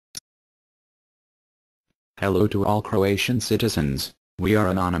Hello to all Croatian citizens, we are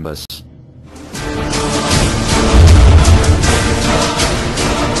Anonymous.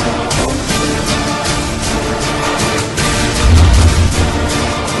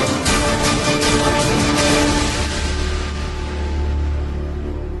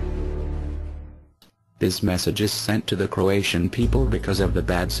 This message is sent to the Croatian people because of the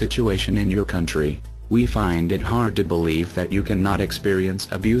bad situation in your country. We find it hard to believe that you cannot experience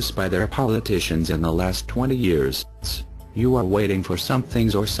abuse by their politicians in the last 20 years. You are waiting for some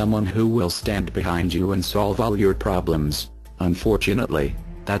things or someone who will stand behind you and solve all your problems. Unfortunately,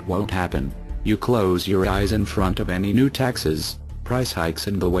 that won't happen. You close your eyes in front of any new taxes, price hikes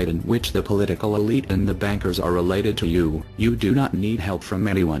and the way in which the political elite and the bankers are related to you. You do not need help from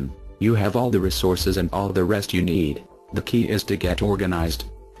anyone. You have all the resources and all the rest you need. The key is to get organized.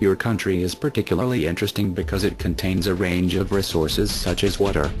 Your country is particularly interesting because it contains a range of resources such as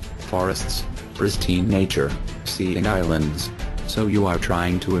water, forests, pristine nature, sea and islands. So you are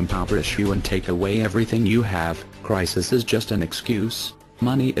trying to impoverish you and take away everything you have. Crisis is just an excuse.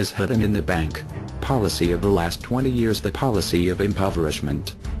 Money is hidden in the bank. Policy of the last 20 years, the policy of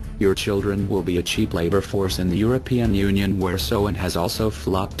impoverishment. Your children will be a cheap labor force in the European Union, where so and has also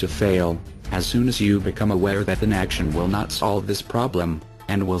flopped to fail. As soon as you become aware that inaction will not solve this problem,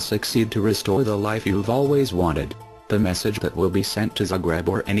 and will succeed to restore the life you've always wanted, the message that will be sent to Zagreb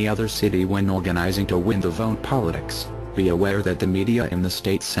or any other city when organizing to win the vote politics: be aware that the media and the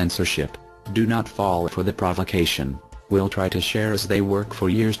state censorship do not fall for the provocation, will try to share as they work for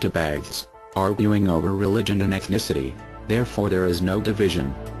years to bags, arguing over religion and ethnicity. Therefore there is no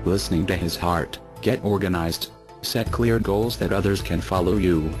division. Listening to his heart, get organized, set clear goals that others can follow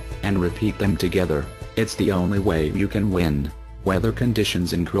you, and repeat them together. It's the only way you can win. Weather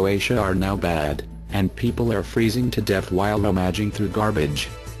conditions in Croatia are now bad, and people are freezing to death while rummaging through garbage.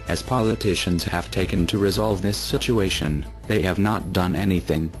 As politicians have taken to resolve this situation, they have not done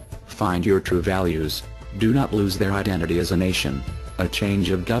anything. Find your true values. Do not lose their identity as a nation. A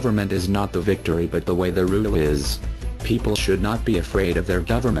change of government is not the victory but the way the rule is. People should not be afraid of their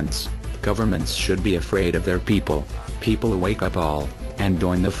governments. Governments should be afraid of their people. People wake up all, and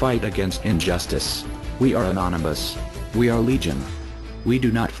join the fight against injustice. We are Anonymous. We are Legion. We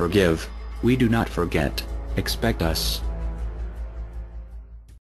do not forgive. We do not forget. Expect us.